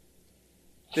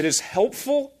 that is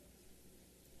helpful,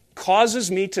 causes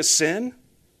me to sin,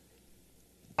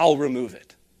 I'll remove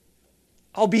it.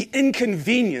 I'll be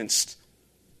inconvenienced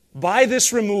by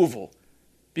this removal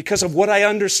because of what I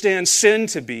understand sin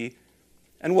to be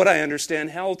and what I understand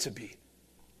hell to be.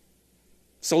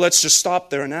 So let's just stop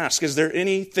there and ask, is there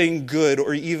anything good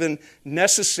or even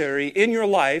necessary in your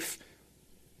life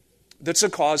that's a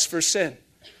cause for sin?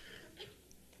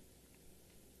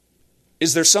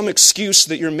 Is there some excuse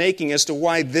that you're making as to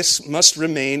why this must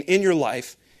remain in your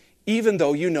life, even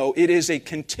though you know it is a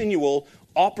continual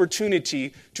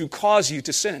opportunity to cause you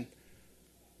to sin?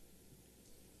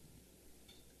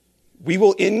 We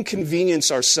will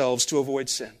inconvenience ourselves to avoid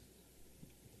sin.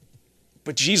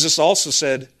 But Jesus also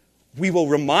said, we will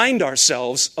remind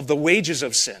ourselves of the wages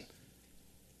of sin.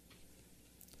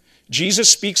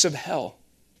 Jesus speaks of hell.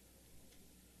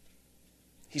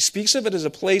 He speaks of it as a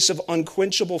place of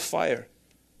unquenchable fire.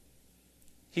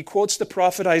 He quotes the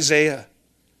prophet Isaiah,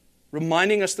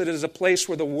 reminding us that it is a place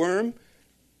where the worm,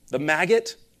 the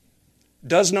maggot,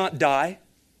 does not die.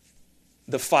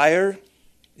 The fire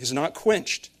is not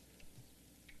quenched.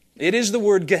 It is the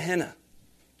word Gehenna.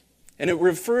 And it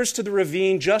refers to the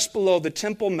ravine just below the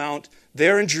Temple Mount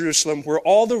there in Jerusalem where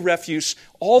all the refuse,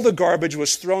 all the garbage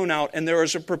was thrown out and there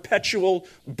is a perpetual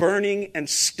burning and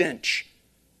stench.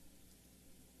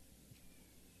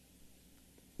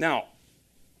 Now,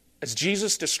 as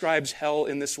Jesus describes hell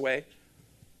in this way,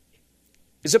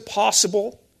 is it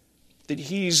possible that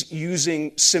he's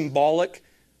using symbolic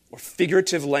or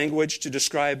figurative language to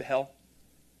describe hell?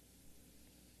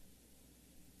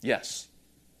 Yes.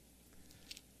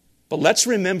 But let's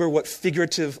remember what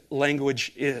figurative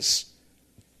language is.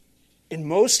 In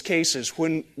most cases,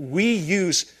 when we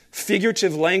use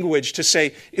figurative language to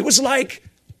say, it was like.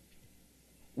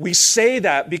 We say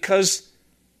that because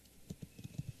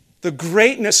the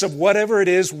greatness of whatever it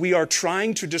is we are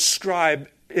trying to describe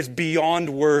is beyond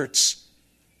words.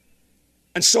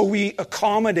 And so we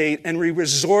accommodate and we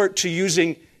resort to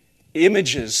using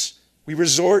images. We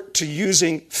resort to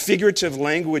using figurative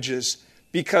languages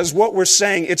because what we're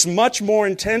saying, it's much more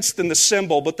intense than the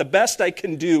symbol, but the best I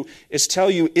can do is tell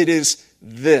you it is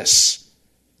this.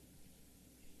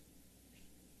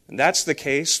 And that's the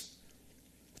case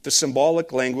with the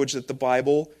symbolic language that the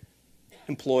Bible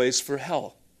employs for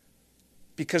hell.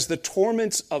 Because the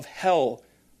torments of hell,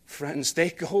 friends, they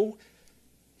go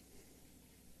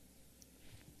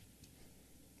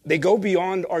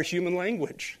beyond our human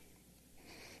language.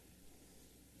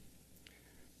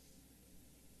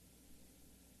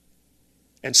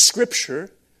 And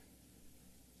Scripture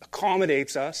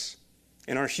accommodates us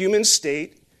in our human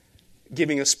state,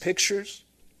 giving us pictures,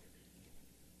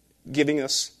 giving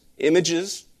us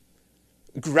images,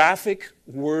 graphic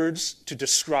words to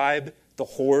describe the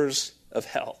horrors of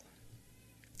hell.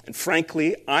 And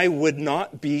frankly, I would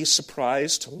not be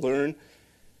surprised to learn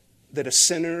that a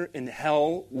sinner in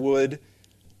hell would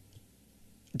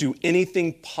do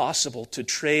anything possible to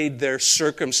trade their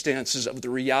circumstances of the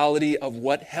reality of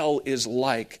what hell is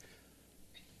like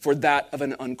for that of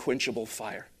an unquenchable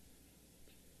fire.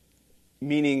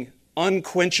 Meaning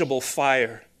unquenchable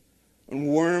fire and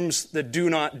worms that do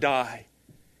not die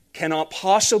cannot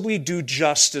possibly do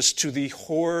justice to the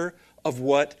horror of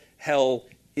what hell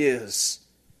is.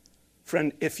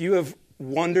 Friend, if you have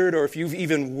wondered or if you've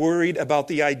even worried about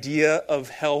the idea of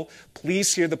hell,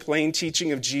 please hear the plain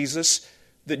teaching of Jesus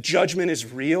that judgment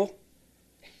is real,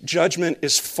 judgment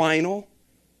is final,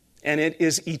 and it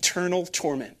is eternal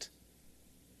torment.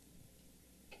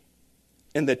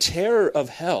 And the terror of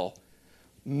hell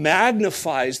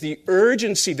magnifies the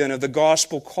urgency then of the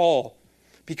gospel call,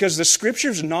 because the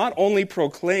Scriptures not only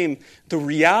proclaim the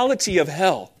reality of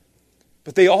hell,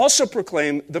 but they also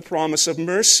proclaim the promise of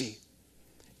mercy.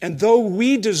 And though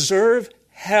we deserve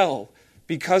hell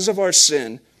because of our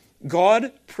sin,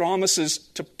 God promises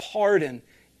to pardon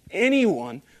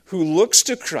anyone who looks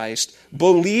to Christ,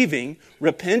 believing,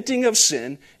 repenting of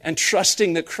sin, and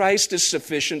trusting that Christ is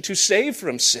sufficient to save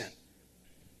from sin.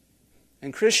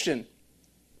 And Christian,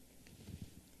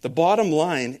 the bottom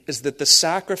line is that the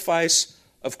sacrifice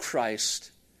of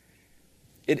Christ,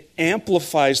 it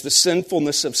amplifies the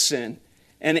sinfulness of sin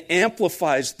and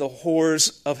amplifies the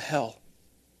horrors of hell.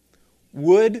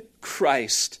 Would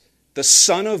Christ, the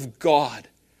Son of God,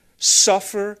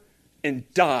 suffer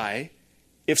and die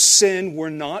if sin were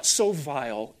not so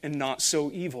vile and not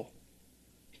so evil?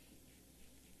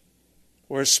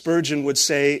 Or as Spurgeon would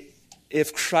say,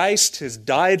 if Christ has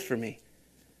died for me,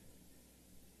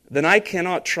 then I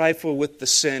cannot trifle with the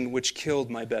sin which killed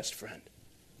my best friend.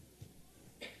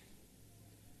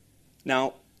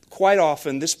 Now, quite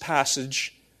often this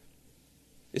passage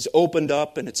is opened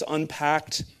up and it's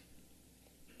unpacked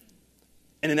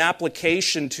in an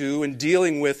application to and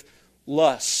dealing with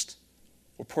lust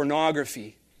or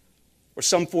pornography or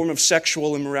some form of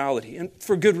sexual immorality, and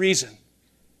for good reason.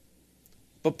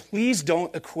 But please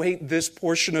don't equate this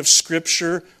portion of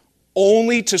Scripture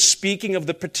only to speaking of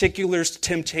the particular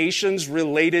temptations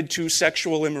related to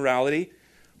sexual immorality.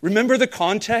 Remember the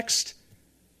context.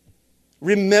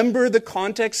 Remember the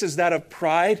context is that of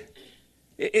pride.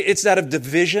 It's that of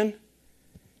division.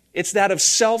 It's that of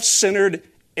self-centered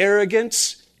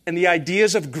arrogance and the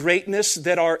ideas of greatness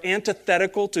that are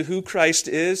antithetical to who Christ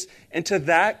is. And to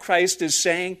that, Christ is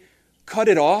saying, cut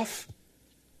it off,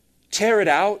 tear it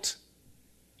out,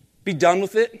 be done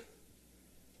with it.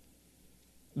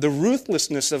 The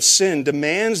ruthlessness of sin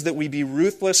demands that we be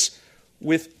ruthless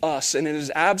with us. And it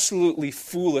is absolutely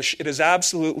foolish, it is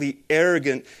absolutely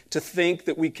arrogant to think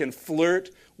that we can flirt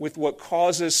with what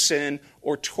causes sin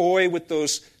or toy with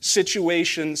those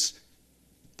situations,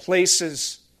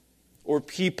 places, or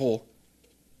people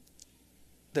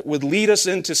that would lead us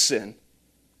into sin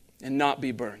and not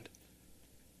be burned.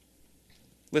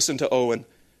 Listen to Owen,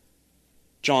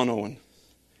 John Owen.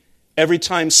 Every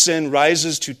time sin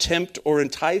rises to tempt or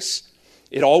entice,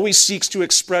 it always seeks to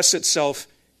express itself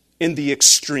in the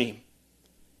extreme.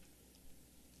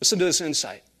 Listen to this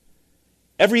insight.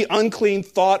 Every unclean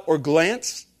thought or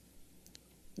glance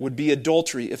would be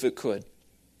adultery if it could.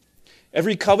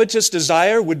 Every covetous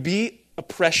desire would be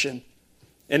oppression.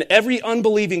 And every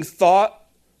unbelieving thought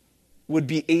would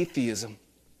be atheism.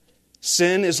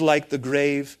 Sin is like the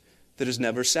grave that is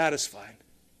never satisfied.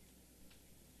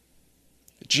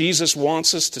 Jesus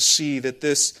wants us to see that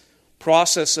this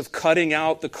process of cutting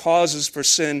out the causes for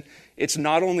sin it's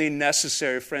not only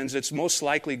necessary, friends, it's most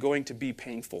likely going to be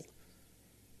painful.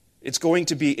 It's going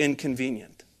to be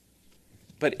inconvenient.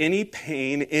 But any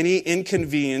pain, any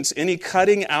inconvenience, any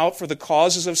cutting out for the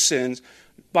causes of sins,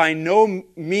 by no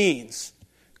means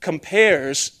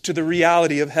compares to the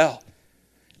reality of hell.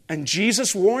 And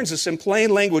Jesus warns us in plain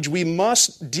language, we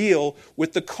must deal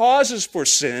with the causes for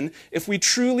sin if we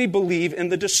truly believe in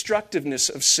the destructiveness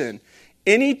of sin.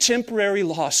 Any temporary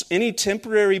loss, any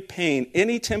temporary pain,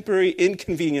 any temporary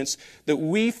inconvenience that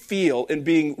we feel in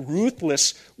being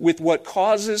ruthless with what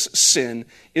causes sin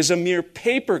is a mere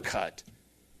paper cut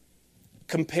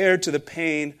compared to the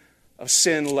pain of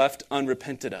sin left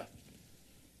unrepented of.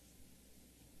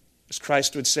 As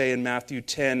Christ would say in Matthew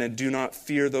 10, and do not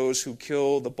fear those who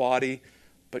kill the body,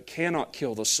 but cannot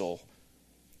kill the soul.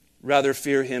 Rather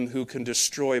fear him who can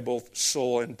destroy both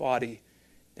soul and body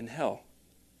in hell.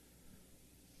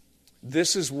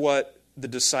 This is what the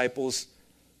disciples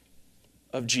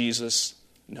of Jesus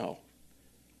know.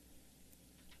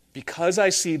 Because I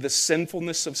see the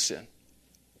sinfulness of sin,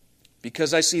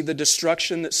 because I see the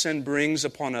destruction that sin brings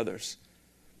upon others,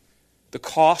 the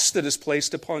cost that is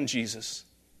placed upon Jesus,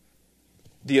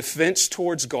 the offense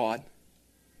towards God,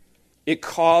 it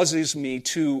causes me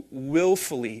to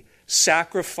willfully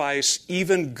sacrifice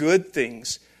even good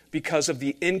things because of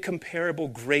the incomparable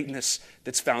greatness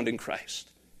that's found in Christ.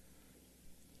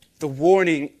 The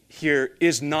warning here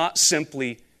is not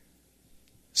simply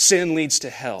sin leads to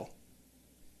hell,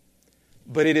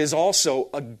 but it is also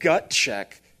a gut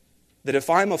check that if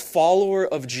I'm a follower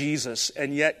of Jesus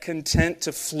and yet content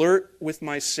to flirt with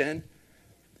my sin,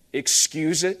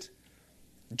 excuse it,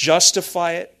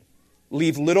 justify it,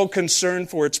 leave little concern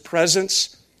for its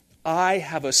presence, I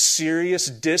have a serious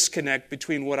disconnect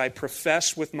between what I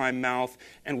profess with my mouth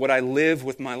and what I live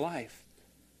with my life.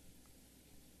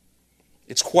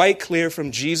 It's quite clear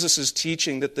from Jesus'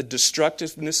 teaching that the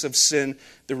destructiveness of sin,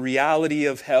 the reality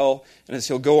of hell, and as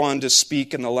he'll go on to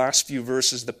speak in the last few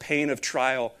verses, the pain of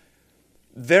trial,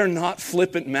 they're not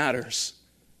flippant matters.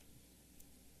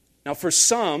 Now for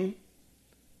some,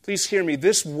 please hear me,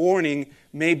 this warning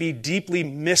may be deeply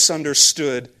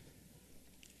misunderstood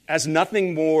as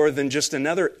nothing more than just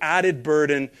another added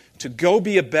burden to go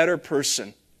be a better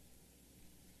person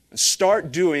and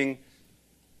start doing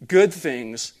good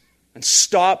things and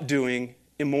stop doing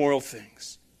immoral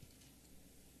things.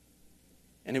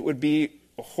 And it would be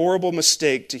a horrible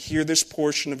mistake to hear this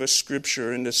portion of a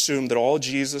scripture and assume that all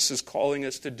Jesus is calling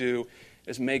us to do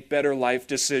is make better life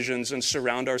decisions and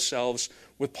surround ourselves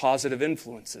with positive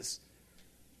influences.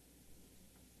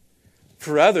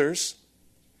 For others,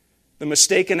 the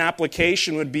mistaken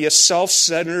application would be a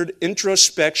self-centered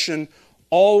introspection,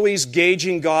 always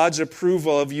gauging God's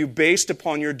approval of you based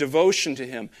upon your devotion to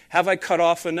Him. Have I cut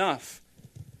off enough?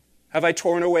 Have I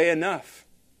torn away enough?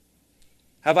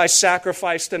 Have I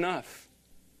sacrificed enough?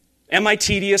 Am I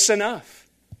tedious enough?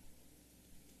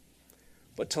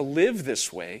 But to live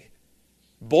this way,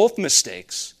 both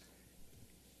mistakes,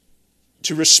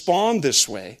 to respond this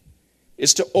way,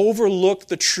 is to overlook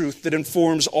the truth that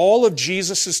informs all of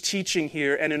Jesus' teaching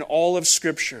here and in all of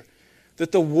Scripture,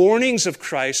 that the warnings of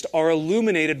Christ are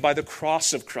illuminated by the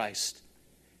cross of Christ.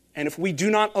 And if we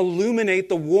do not illuminate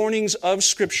the warnings of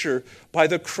Scripture by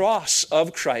the cross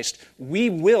of Christ, we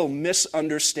will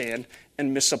misunderstand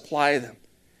and misapply them.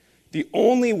 The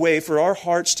only way for our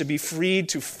hearts to be freed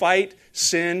to fight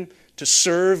sin, to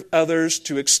serve others,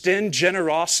 to extend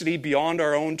generosity beyond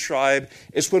our own tribe,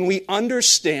 is when we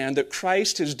understand that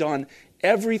Christ has done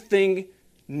everything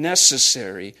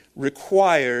necessary,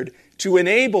 required, to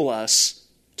enable us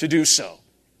to do so.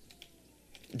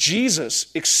 Jesus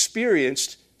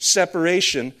experienced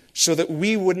separation so that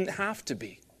we wouldn't have to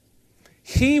be.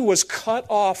 He was cut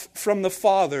off from the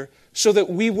Father so that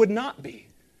we would not be.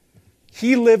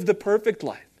 He lived the perfect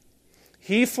life.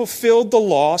 He fulfilled the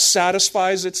law,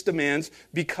 satisfies its demands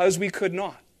because we could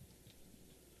not.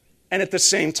 And at the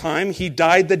same time, He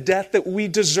died the death that we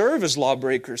deserve as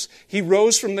lawbreakers. He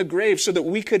rose from the grave so that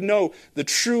we could know the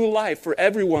true life for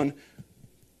everyone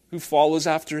who follows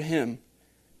after Him.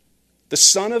 The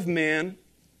Son of Man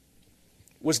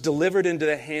was delivered into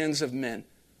the hands of men,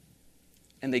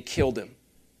 and they killed Him.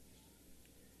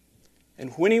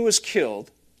 And when He was killed,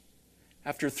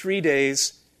 after 3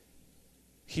 days,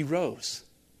 He rose.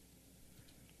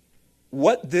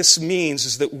 What this means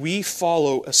is that we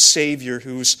follow a Savior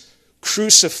who's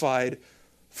crucified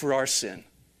for our sin.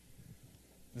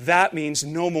 That means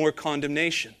no more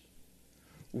condemnation.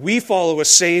 We follow a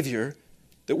Savior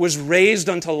that was raised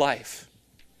unto life.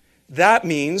 That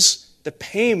means the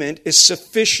payment is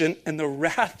sufficient and the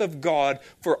wrath of God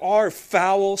for our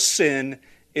foul sin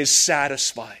is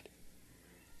satisfied.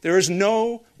 There is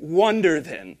no wonder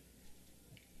then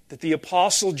that the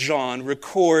Apostle John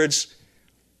records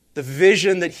the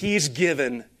vision that he's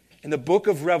given in the book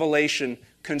of Revelation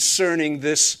concerning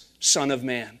this Son of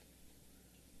Man.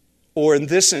 Or in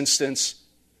this instance,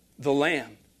 the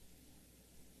Lamb.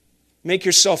 Make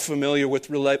yourself familiar with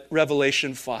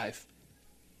Revelation 5.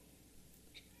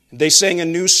 They sang a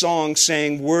new song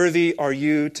saying, "Worthy are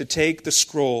you to take the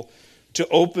scroll, to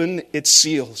open its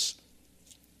seals,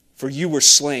 for you were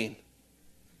slain.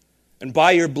 And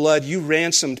by your blood you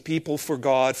ransomed people for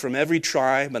God from every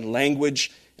tribe and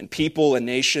language and people and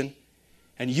nation.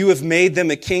 And you have made them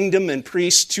a kingdom and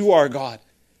priests to our God,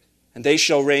 and they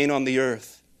shall reign on the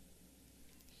earth."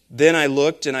 Then I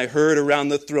looked and I heard around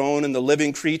the throne and the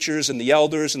living creatures and the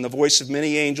elders and the voice of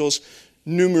many angels,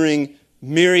 numbering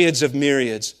myriads of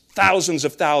myriads, thousands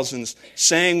of thousands,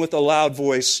 saying with a loud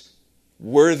voice,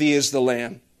 "Worthy is the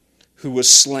Lamb who was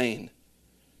slain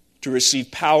to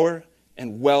receive power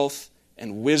and wealth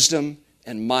and wisdom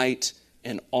and might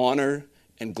and honor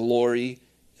and glory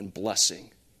and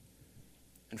blessing."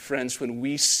 And friends, when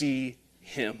we see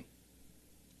Him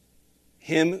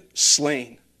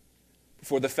slain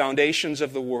before the foundations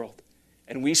of the world,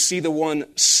 and we see the one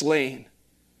slain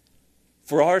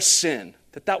for our sin,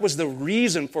 that was the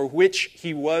reason for which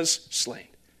He was slain,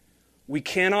 we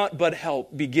cannot but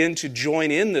help begin to join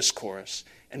in this chorus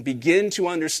and begin to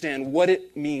understand what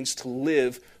it means to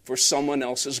live for someone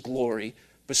else's glory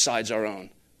besides our own.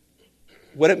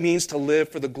 What it means to live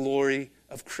for the glory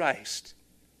of Christ.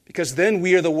 Because then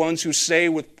we are the ones who say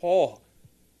with Paul,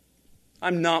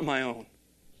 "I'm not my own.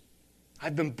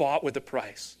 I've been bought with a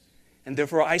price. And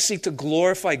therefore I seek to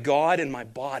glorify God in my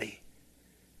body."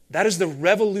 That is the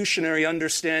revolutionary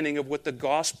understanding of what the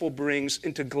gospel brings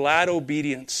into glad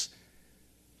obedience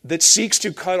that seeks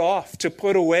to cut off, to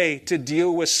put away, to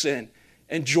deal with sin,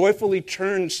 and joyfully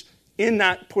turns in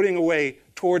that putting away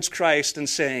towards Christ and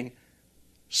saying,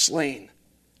 "Slain,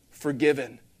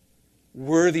 forgiven,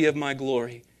 worthy of my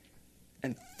glory,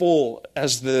 and full,"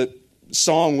 as the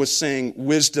song was saying,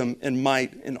 "wisdom and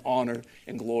might and honor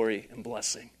and glory and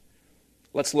blessing."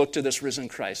 Let's look to this risen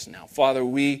Christ now. Father,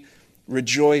 we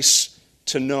rejoice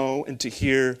to know and to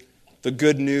hear the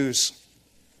good news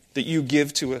that you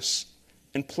give to us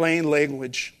in plain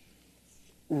language,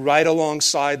 right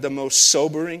alongside the most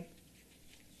sobering,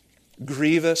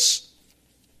 grievous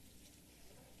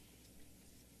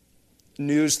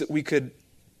news that we could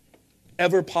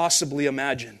ever possibly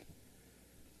imagine.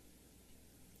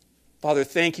 Father,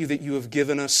 thank you that you have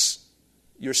given us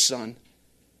your Son.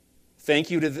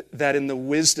 Thank you that in the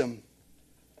wisdom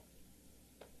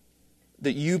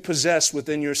that you possess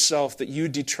within yourself, that you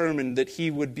determined that he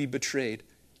would be betrayed,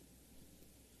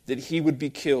 that he would be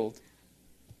killed,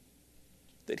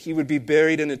 that he would be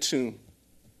buried in a tomb,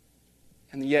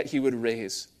 and yet he would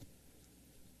raise.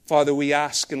 Father, we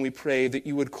ask and we pray that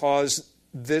you would cause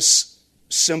this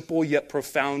simple yet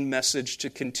profound message to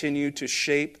continue to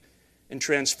shape and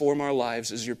transform our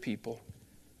lives as your people.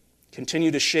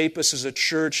 Continue to shape us as a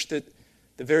church, that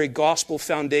the very gospel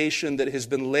foundation that has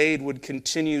been laid would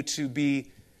continue to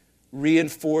be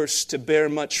reinforced, to bear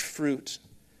much fruit,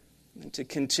 and to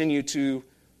continue to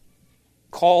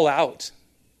call out,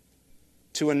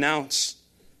 to announce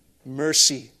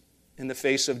mercy in the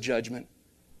face of judgment.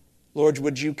 Lord,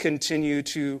 would you continue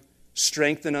to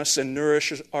strengthen us and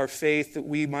nourish our faith, that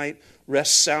we might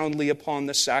rest soundly upon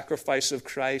the sacrifice of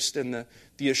Christ and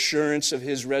the assurance of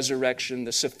his resurrection,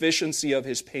 the sufficiency of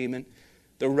his payment,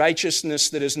 the righteousness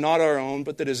that is not our own,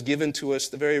 but that is given to us,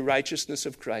 the very righteousness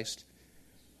of Christ.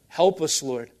 Help us,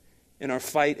 Lord, in our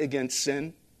fight against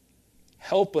sin.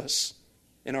 Help us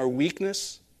in our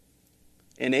weakness.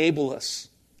 Enable us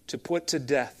to put to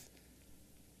death,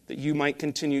 that you might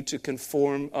continue to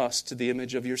conform us to the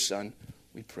image of your Son,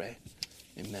 we pray.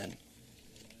 Amen.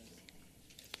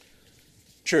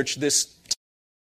 Church, this